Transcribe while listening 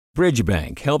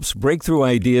Bridgebank helps breakthrough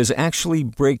ideas actually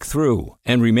break through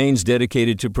and remains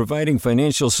dedicated to providing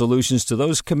financial solutions to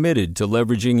those committed to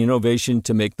leveraging innovation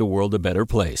to make the world a better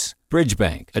place.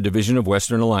 Bridgebank, a division of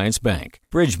Western Alliance Bank.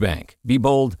 Bridgebank. Be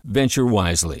bold, venture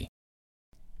wisely.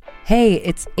 Hey,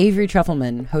 it's Avery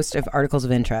Trufelman, host of Articles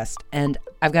of Interest, and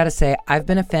I've got to say, I've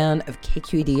been a fan of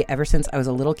KQED ever since I was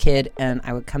a little kid, and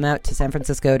I would come out to San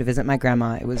Francisco to visit my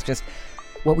grandma. It was just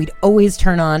what we'd always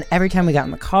turn on every time we got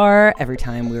in the car, every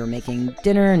time we were making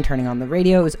dinner and turning on the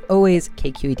radio. It was always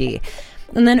KQED.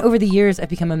 And then over the years, I've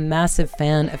become a massive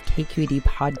fan of KQED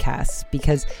podcasts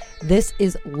because this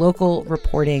is local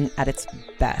reporting at its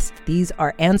best. These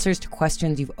are answers to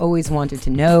questions you've always wanted to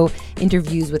know,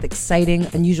 interviews with exciting,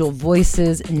 unusual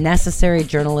voices, necessary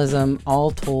journalism,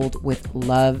 all told with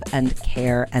love and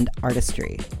care and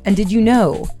artistry. And did you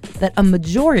know that a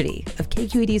majority of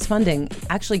KQED's funding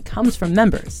actually comes from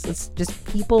members? It's just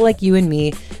people like you and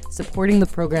me supporting the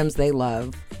programs they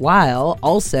love, while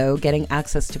also getting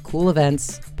access to cool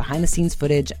events, behind-the-scenes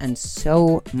footage, and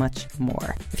so much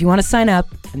more. If you want to sign up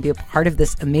and be a part of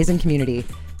this amazing community,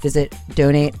 visit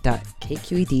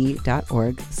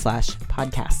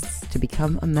donate.kqed.org/podcasts to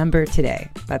become a member today.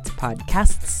 That's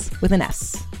podcasts with an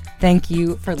S. Thank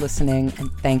you for listening, and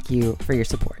thank you for your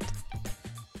support.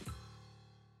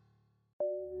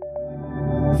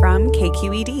 From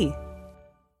KQED.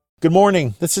 Good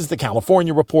morning. This is the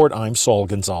California Report. I'm Saul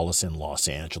Gonzalez in Los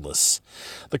Angeles.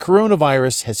 The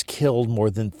coronavirus has killed more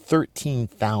than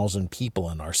 13,000 people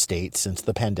in our state since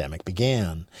the pandemic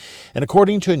began. And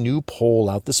according to a new poll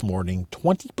out this morning,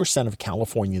 20% of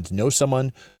Californians know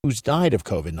someone who's died of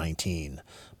COVID-19.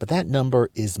 But that number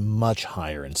is much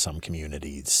higher in some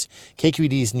communities.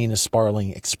 KQED's Nina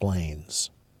Sparling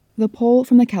explains. The poll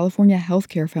from the California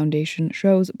Healthcare Foundation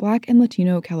shows Black and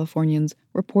Latino Californians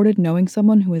reported knowing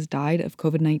someone who has died of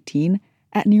COVID-19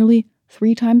 at nearly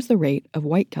 3 times the rate of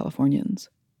white Californians.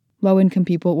 Low-income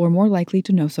people were more likely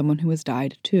to know someone who has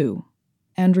died, too.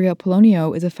 Andrea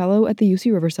Polonio is a fellow at the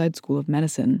UC Riverside School of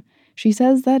Medicine. She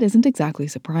says that isn't exactly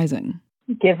surprising.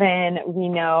 Given we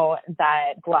know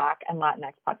that Black and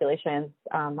Latinx populations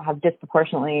have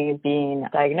disproportionately been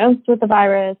diagnosed with the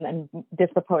virus and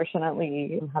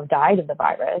disproportionately have died of the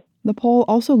virus. The poll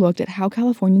also looked at how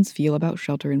Californians feel about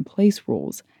shelter-in-place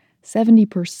rules.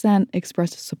 70%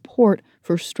 expressed support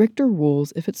for stricter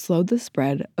rules if it slowed the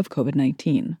spread of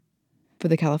COVID-19. For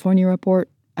the California Report,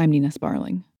 I'm Nina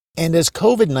Sparling. And as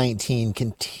COVID-19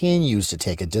 continues to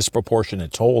take a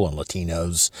disproportionate toll on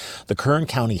Latinos, the Kern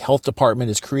County Health Department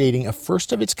is creating a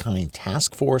first-of-its-kind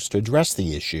task force to address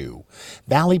the issue.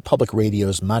 Valley Public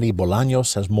Radio's Madi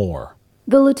Bolaños has more.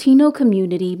 The Latino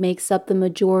community makes up the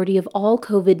majority of all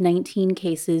COVID-19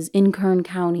 cases in Kern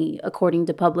County, according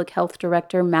to Public Health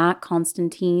Director Matt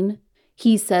Constantine.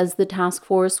 He says the task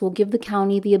force will give the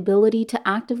county the ability to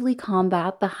actively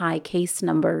combat the high case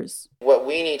numbers. What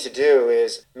we need to do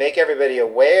is make everybody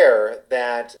aware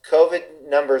that COVID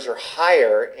numbers are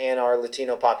higher in our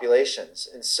Latino populations.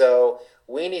 And so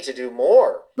we need to do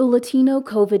more. The Latino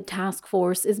COVID task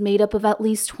force is made up of at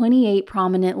least 28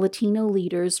 prominent Latino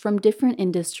leaders from different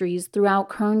industries throughout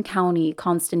Kern County,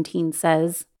 Constantine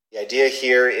says. The idea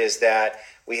here is that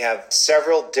we have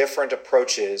several different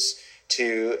approaches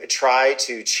to try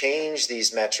to change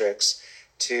these metrics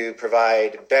to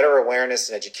provide better awareness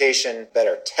and education,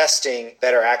 better testing,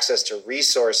 better access to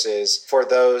resources for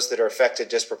those that are affected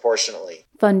disproportionately.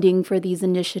 Funding for these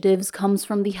initiatives comes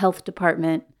from the health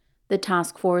department. The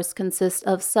task force consists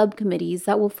of subcommittees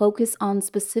that will focus on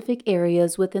specific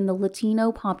areas within the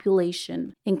Latino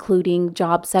population, including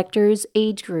job sectors,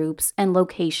 age groups, and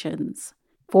locations.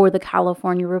 For the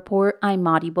California Report, I'm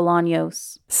Madi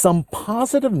Bolaños. Some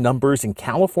positive numbers in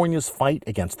California's fight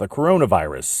against the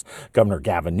coronavirus. Governor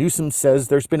Gavin Newsom says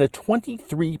there's been a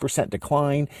 23%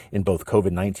 decline in both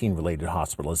COVID-19 related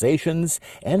hospitalizations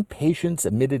and patients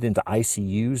admitted into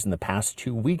ICUs in the past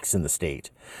 2 weeks in the state.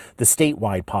 The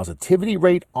statewide positivity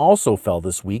rate also fell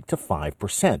this week to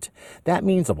 5%. That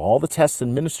means of all the tests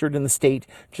administered in the state,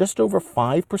 just over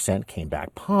 5% came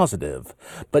back positive.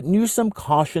 But Newsom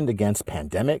cautioned against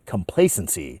pandemic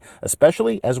complacency,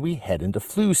 especially as we head into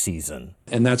flu season.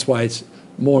 And that's why it's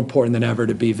more important than ever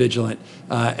to be vigilant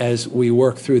as we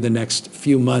work through the next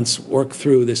few months, work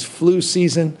through this flu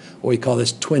season, what we call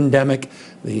this twindemic,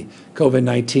 the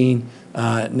COVID-19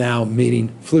 now meeting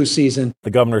flu season. The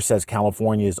governor says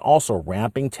California is also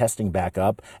ramping testing back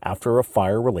up after a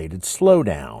fire-related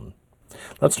slowdown.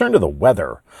 Let's turn to the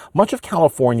weather. Much of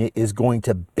California is going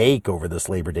to bake over this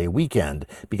Labor Day weekend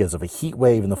because of a heat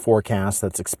wave in the forecast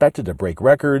that's expected to break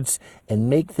records and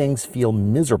make things feel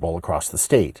miserable across the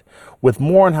state. With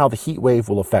more on how the heat wave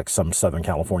will affect some Southern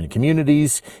California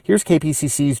communities, here's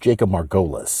KPCC's Jacob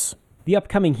Margolis. The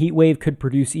upcoming heat wave could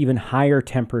produce even higher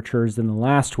temperatures than the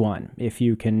last one, if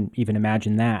you can even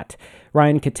imagine that.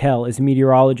 Ryan Cattell is a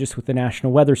meteorologist with the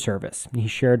National Weather Service. He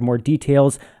shared more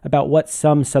details about what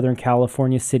some Southern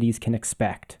California cities can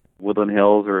expect. Woodland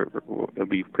Hills will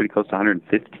be pretty close to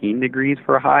 115 degrees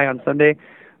for a high on Sunday.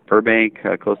 Burbank,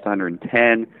 close to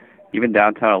 110. Even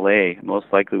downtown LA most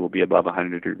likely will be above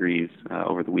 100 degrees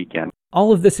over the weekend.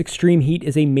 All of this extreme heat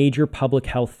is a major public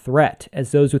health threat,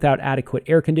 as those without adequate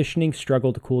air conditioning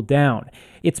struggle to cool down.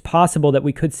 It's possible that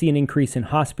we could see an increase in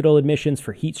hospital admissions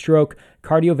for heat stroke,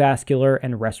 cardiovascular,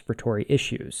 and respiratory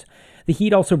issues. The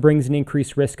heat also brings an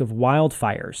increased risk of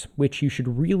wildfires, which you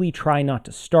should really try not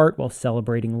to start while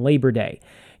celebrating Labor Day.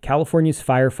 California's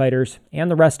firefighters,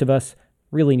 and the rest of us,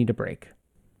 really need a break.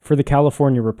 For the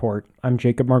California Report, I'm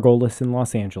Jacob Margolis in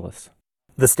Los Angeles.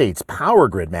 The state's power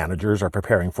grid managers are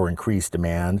preparing for increased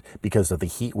demand because of the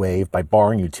heat wave by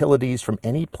barring utilities from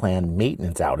any planned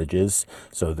maintenance outages,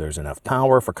 so there's enough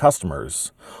power for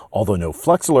customers. Although no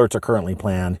flex alerts are currently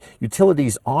planned,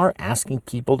 utilities are asking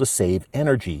people to save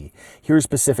energy. Here's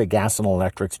Pacific Gas and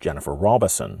Electric's Jennifer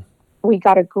Robison. We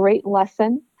got a great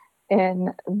lesson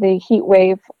in the heat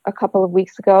wave a couple of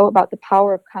weeks ago about the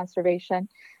power of conservation.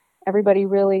 Everybody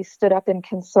really stood up and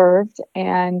conserved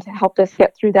and helped us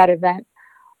get through that event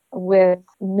with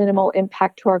minimal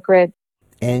impact to our grid.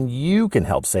 And you can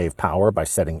help save power by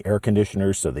setting air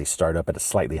conditioners so they start up at a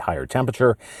slightly higher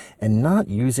temperature and not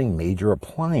using major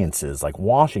appliances like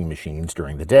washing machines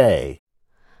during the day.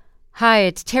 Hi,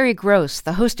 it's Terry Gross,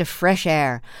 the host of Fresh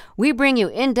Air. We bring you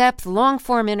in-depth,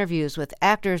 long-form interviews with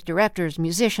actors, directors,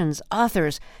 musicians,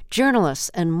 authors, journalists,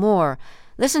 and more.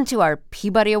 Listen to our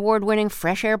Peabody Award-winning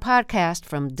Fresh Air podcast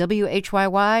from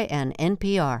WHYY and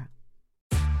NPR.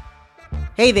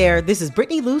 Hey there, this is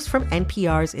Brittany Luce from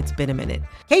NPR's It's Been a Minute.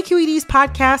 KQED's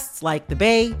podcasts like The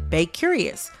Bay, Bay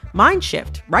Curious, Mind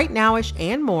Shift, Right Nowish,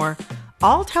 and more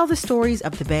all tell the stories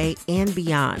of the Bay and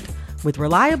beyond with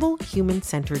reliable,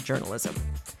 human-centered journalism.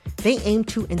 They aim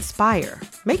to inspire,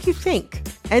 make you think,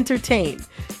 entertain,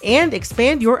 and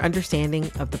expand your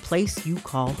understanding of the place you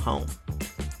call home.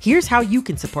 Here's how you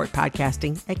can support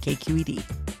podcasting at KQED.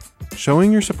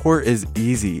 Showing your support is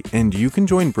easy, and you can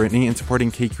join Brittany in supporting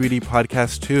KQED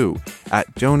podcasts too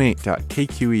at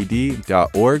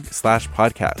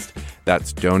donate.kqed.org/podcast.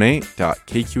 That's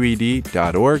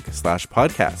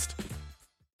donate.kqed.org/podcast.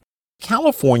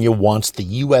 California wants the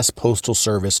US Postal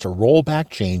Service to roll back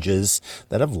changes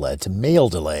that have led to mail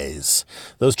delays.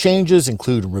 Those changes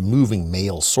include removing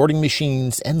mail sorting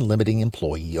machines and limiting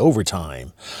employee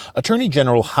overtime. Attorney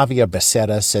General Javier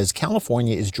Becerra says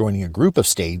California is joining a group of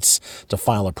states to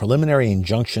file a preliminary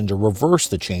injunction to reverse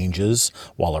the changes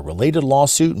while a related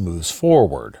lawsuit moves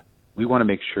forward. We want to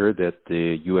make sure that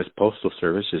the U.S. Postal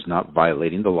Service is not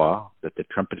violating the law, that the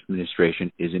Trump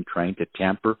administration isn't trying to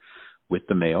tamper with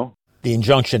the mail. The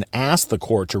injunction asked the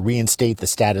court to reinstate the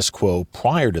status quo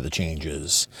prior to the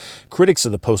changes. Critics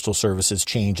of the Postal Service's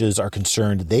changes are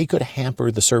concerned they could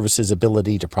hamper the service's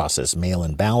ability to process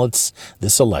mail-in ballots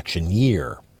this election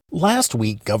year. Last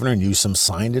week, Governor Newsom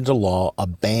signed into law a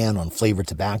ban on flavored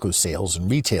tobacco sales in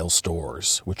retail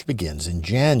stores, which begins in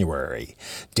January.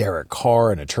 Derek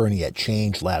Carr, an attorney at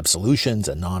Change Lab Solutions,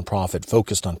 a nonprofit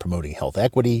focused on promoting health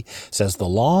equity, says the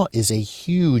law is a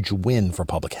huge win for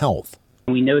public health.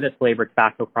 We know that flavored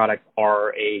tobacco products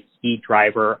are a key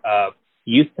driver of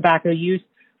youth tobacco use,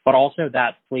 but also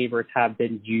that flavors have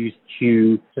been used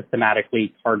to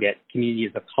systematically target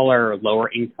communities of color, lower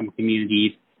income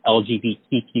communities,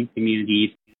 LGBTQ communities.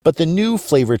 But the new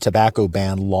flavored tobacco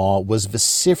ban law was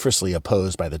vociferously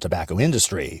opposed by the tobacco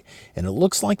industry, and it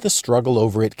looks like the struggle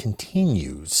over it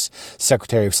continues.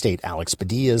 Secretary of State Alex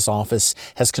Padilla's office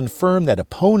has confirmed that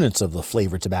opponents of the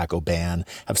flavored tobacco ban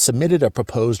have submitted a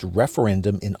proposed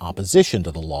referendum in opposition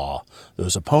to the law.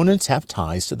 Those opponents have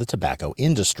ties to the tobacco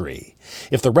industry.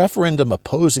 If the referendum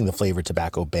opposing the flavored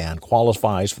tobacco ban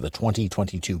qualifies for the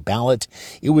 2022 ballot,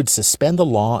 it would suspend the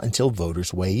law until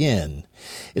voters weigh in.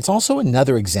 It's also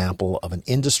another example of an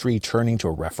industry turning to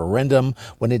a referendum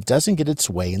when it doesn't get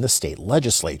its way in the state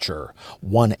legislature.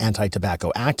 One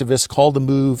anti-tobacco activist called the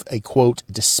move a, quote,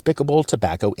 despicable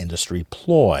tobacco industry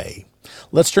ploy.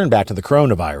 Let's turn back to the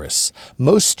coronavirus.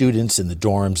 Most students in the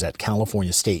dorms at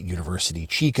California State University,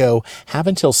 Chico, have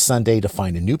until Sunday to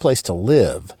find a new place to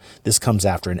live. This comes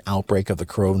after an outbreak of the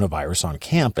coronavirus on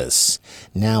campus.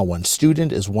 Now, one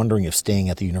student is wondering if staying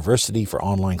at the university for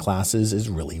online classes is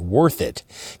really worth it.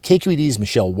 KQED's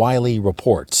Michelle Wiley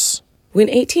reports. When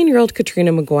 18-year-old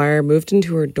Katrina McGuire moved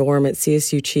into her dorm at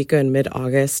CSU Chico in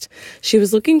mid-August, she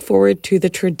was looking forward to the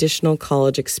traditional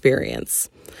college experience.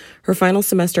 Her final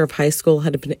semester of high school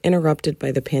had been interrupted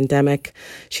by the pandemic.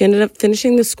 She ended up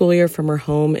finishing the school year from her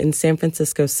home in San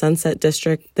Francisco's Sunset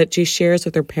District that she shares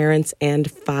with her parents and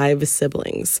 5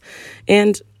 siblings.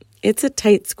 And it's a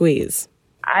tight squeeze.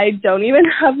 I don't even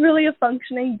have really a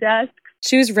functioning desk.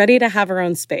 She was ready to have her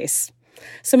own space.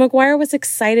 So McGuire was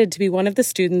excited to be one of the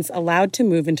students allowed to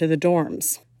move into the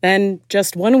dorms. Then,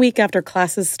 just 1 week after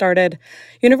classes started,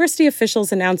 university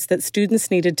officials announced that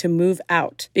students needed to move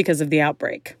out because of the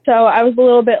outbreak. So I was a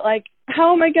little bit like,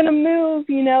 how am I going to move,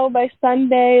 by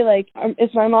Sunday? Like, is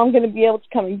my mom going to be able to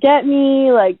come and get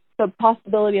me? Like, the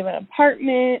possibility of an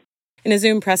apartment. In a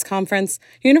Zoom press conference,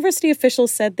 university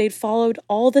officials said they'd followed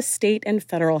all the state and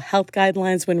federal health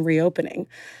guidelines when reopening,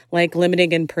 like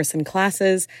limiting in-person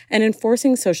classes and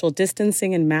enforcing social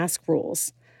distancing and mask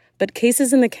rules. But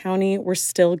cases in the county were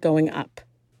still going up.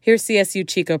 Here's CSU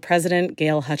Chico President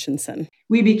Gail Hutchinson.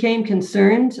 We became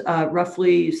concerned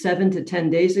roughly 7 to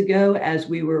 10 days ago as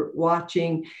we were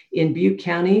watching in Butte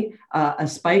County a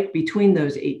spike between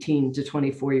those 18 to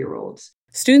 24-year-olds.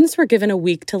 Students were given a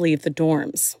week to leave the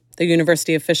dorms. The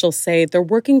university officials say they're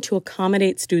working to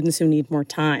accommodate students who need more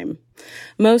time.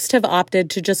 Most have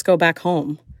opted to just go back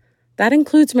home. That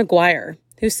includes McGuire,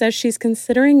 who says she's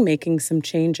considering making some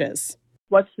changes.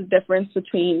 What's the difference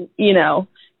between,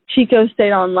 Chico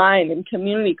State online and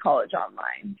community college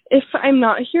online? If I'm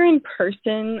not here in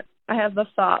person, I have the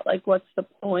thought, what's the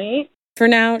point? For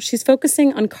now, she's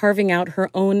focusing on carving out her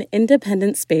own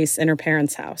independent space in her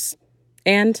parents' house.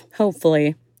 And,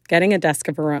 hopefully, getting a desk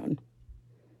of her own.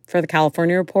 For the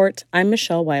California Report, I'm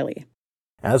Michelle Wiley.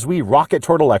 As we rocket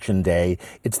toward Election Day,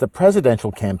 it's the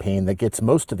presidential campaign that gets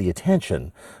most of the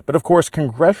attention. But of course,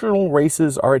 congressional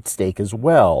races are at stake as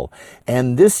well.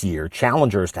 And this year,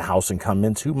 challengers to House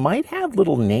incumbents who might have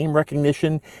little name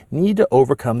recognition need to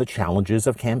overcome the challenges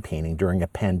of campaigning during a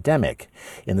pandemic.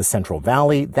 In the Central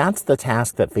Valley, that's the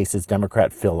task that faces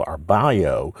Democrat Phil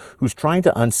Arballo, who's trying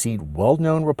to unseat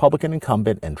well-known Republican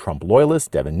incumbent and Trump loyalist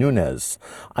Devin Nunes.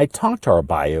 I talked to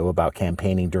Arballo about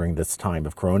campaigning during this time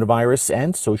of coronavirus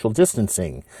and social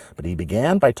distancing, but he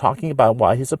began by talking about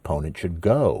why his opponent should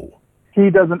go. He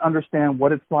doesn't understand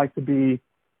what it's like to be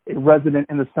a resident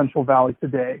in the Central Valley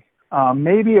today.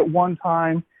 Maybe at one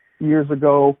time years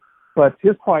ago, but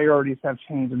his priorities have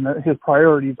changed, and his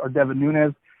priorities are Devin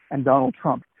Nunes and Donald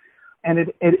Trump. And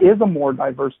it is a more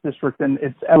diverse district than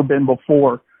it's ever been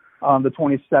before the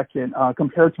 22nd,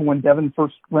 compared to when Devin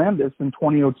first ran this in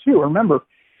 2002. Remember,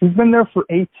 he's been there for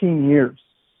 18 years.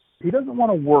 He doesn't want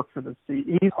to work for the seat.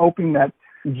 He's hoping that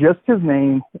just his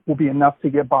name will be enough to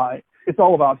get by. It's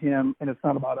all about him, and it's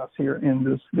not about us here in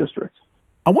this district.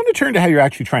 I want to turn to how you're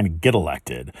actually trying to get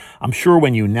elected. I'm sure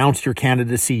when you announced your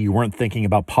candidacy, you weren't thinking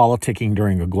about politicking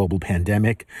during a global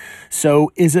pandemic.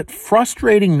 So is it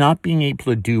frustrating not being able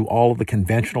to do all of the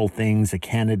conventional things a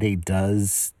candidate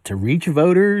does to reach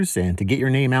voters and to get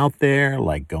your name out there,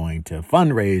 like going to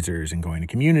fundraisers and going to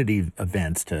community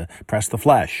events to press the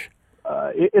flesh?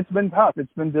 It's been tough.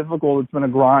 It's been difficult. It's been a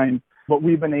grind. But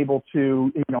we've been able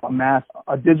to, amass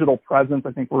a digital presence.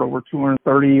 I think we're over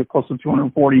 230, close to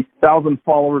 240,000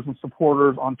 followers and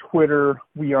supporters on Twitter.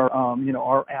 We are,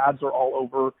 our ads are all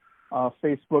over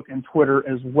Facebook and Twitter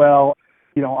as well.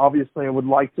 Obviously I would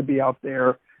like to be out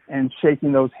there and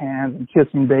shaking those hands and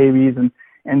kissing babies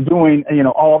and doing,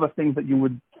 all the things that you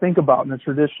would think about in a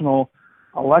traditional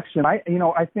election. I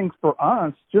think for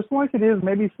us, just like it is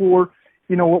maybe for,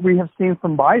 what we have seen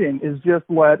from Biden is just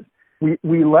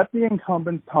we let the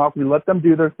incumbents talk, we let them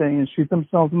do their thing and shoot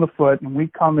themselves in the foot, and we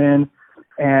come in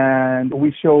and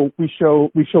we show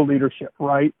leadership,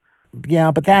 right?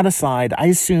 Yeah, but that aside, I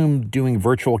assume doing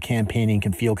virtual campaigning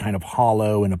can feel kind of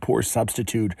hollow and a poor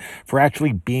substitute for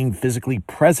actually being physically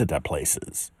present at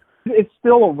places. It's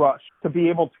still a rush to be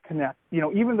able to connect,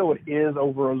 even though it is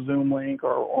over a Zoom link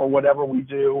or whatever we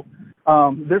do,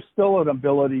 there's still an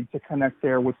ability to connect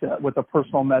there with a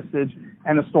personal message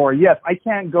and a story. Yes, I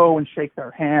can't go and shake their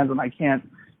hands and I can't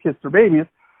kiss their babies.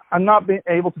 I'm not being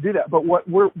able to do that. But what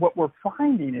we're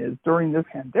finding is during this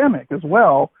pandemic as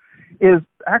well is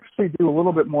actually do a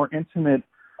little bit more intimate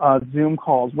Zoom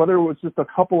calls, whether it was just a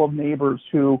couple of neighbors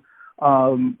who,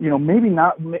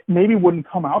 maybe wouldn't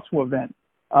come out to an event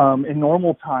in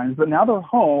normal times, but now they're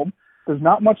home there's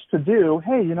not much to do.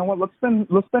 Hey, you know what? Let's spend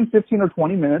 15 or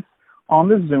 20 minutes on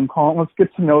this Zoom call and let's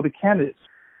get to know the candidates.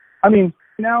 I mean,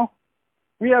 now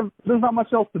there's not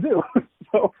much else to do.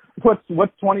 So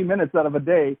what's 20 minutes out of a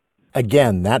day?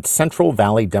 Again, that's Central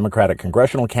Valley Democratic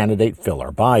congressional candidate Phil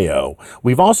Arballo.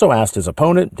 We've also asked his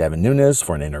opponent, Devin Nunes,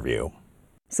 for an interview.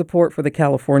 Support for the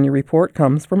California Report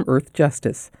comes from Earth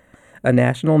Justice, a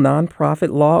national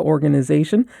nonprofit law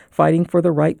organization fighting for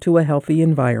the right to a healthy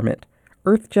environment.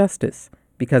 Earth Justice,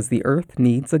 because the earth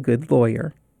needs a good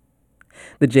lawyer.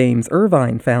 The James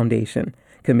Irvine Foundation,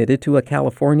 committed to a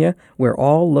California where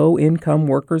all low-income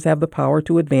workers have the power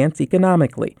to advance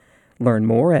economically. Learn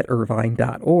more at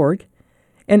irvine.org.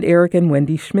 And Eric and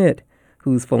Wendy Schmidt,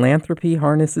 whose philanthropy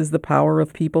harnesses the power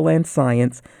of people and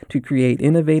science to create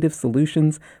innovative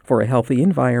solutions for a healthy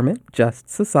environment, just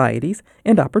societies,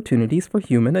 and opportunities for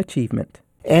human achievement.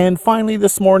 And finally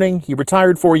this morning, he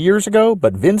retired 4 years ago,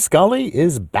 but Vin Scully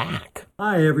is back.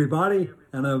 Hi, everybody,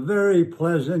 and a very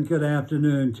pleasant good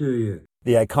afternoon to you.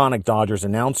 The iconic Dodgers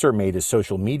announcer made his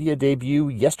social media debut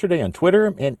yesterday on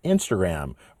Twitter and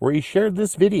Instagram, where he shared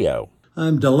this video.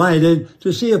 I'm delighted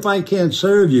to see if I can't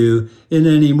serve you in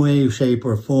any way, shape,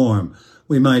 or form.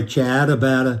 We might chat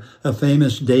about a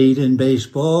famous date in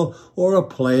baseball, or a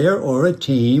player, or a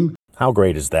team. How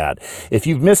great is that? If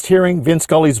you've missed hearing Vin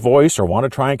Scully's voice or want to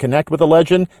try and connect with a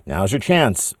legend, now's your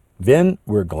chance. Vin,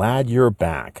 we're glad you're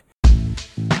back.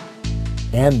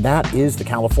 And that is the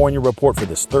California Report for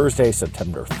this Thursday,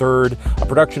 September 3rd, a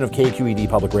production of KQED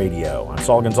Public Radio. I'm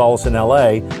Saul Gonzalez in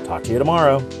LA. Talk to you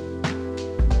tomorrow.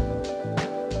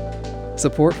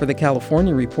 Support for the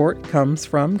California Report comes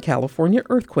from California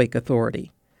Earthquake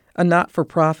Authority, a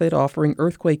not-for-profit offering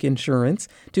earthquake insurance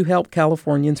to help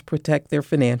Californians protect their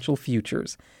financial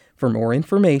futures. For more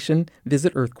information,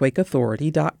 visit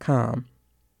earthquakeauthority.com.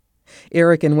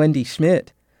 Eric and Wendy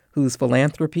Schmidt, whose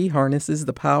philanthropy harnesses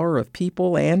the power of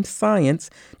people and science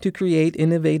to create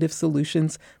innovative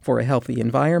solutions for a healthy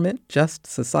environment, just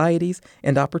societies,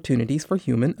 and opportunities for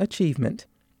human achievement.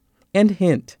 And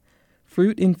Hint,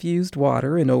 fruit-infused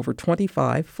water in over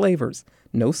 25 flavors,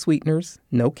 no sweeteners,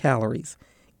 no calories,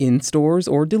 in stores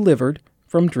or delivered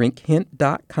from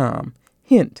drinkhint.com.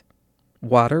 Hint,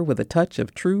 water with a touch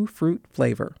of true fruit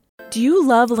flavor. Do you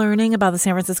love learning about the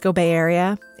San Francisco Bay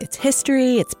Area? Its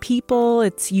history, its people,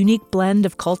 its unique blend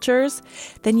of cultures?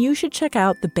 Then you should check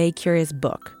out the Bay Curious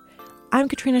book. I'm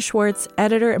Katrina Schwartz,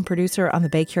 editor and producer on the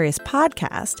Bay Curious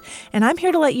podcast, and I'm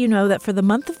here to let you know that for the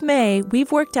month of May,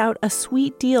 we've worked out a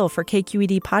sweet deal for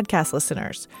KQED podcast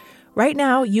listeners. Right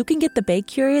now, you can get the Bay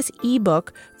Curious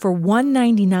ebook for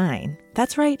 $1.99.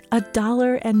 That's right,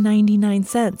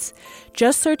 $1.99.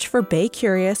 Just search for Bay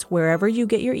Curious wherever you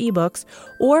get your ebooks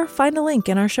or find a link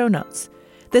in our show notes.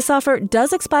 This offer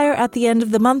does expire at the end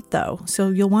of the month, though, so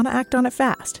you'll want to act on it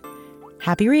fast.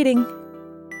 Happy reading!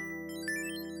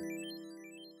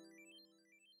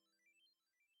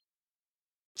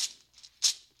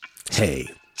 Hey,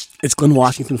 it's Glenn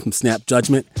Washington from Snap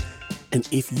Judgment, and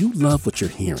if you love what you're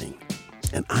hearing,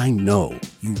 and I know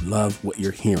you love what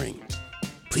you're hearing,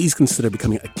 please consider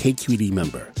becoming a KQED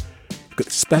member. You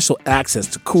get special access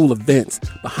to cool events,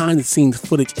 behind-the-scenes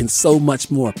footage, and so much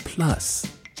more. Plus,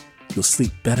 you'll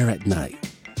sleep better at night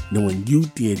knowing you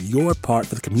did your part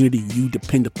for the community you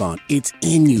depend upon. It's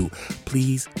in you.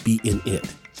 Please be in it.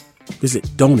 Visit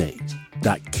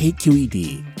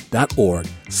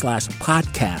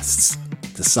donate.kqed.org/podcasts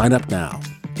to sign up now.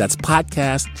 That's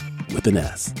podcast with an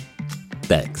S.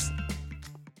 Thanks.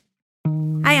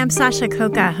 Hi, I'm Sasha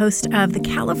Coca, host of the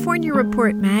California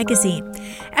Report magazine.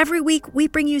 Every week, we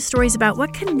bring you stories about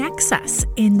what connects us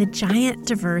in the giant,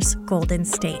 diverse Golden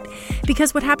State.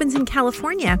 Because what happens in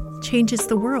California changes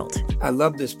the world. I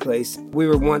love this place. We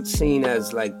were once seen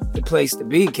as like the place to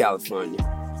be, California.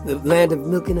 The land of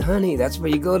milk and honey. That's where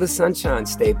you go to Sunshine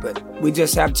State, but we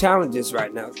just have challenges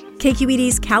right now.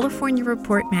 KQED's California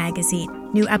Report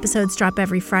magazine. New episodes drop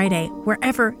every Friday,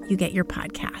 wherever you get your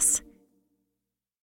podcasts.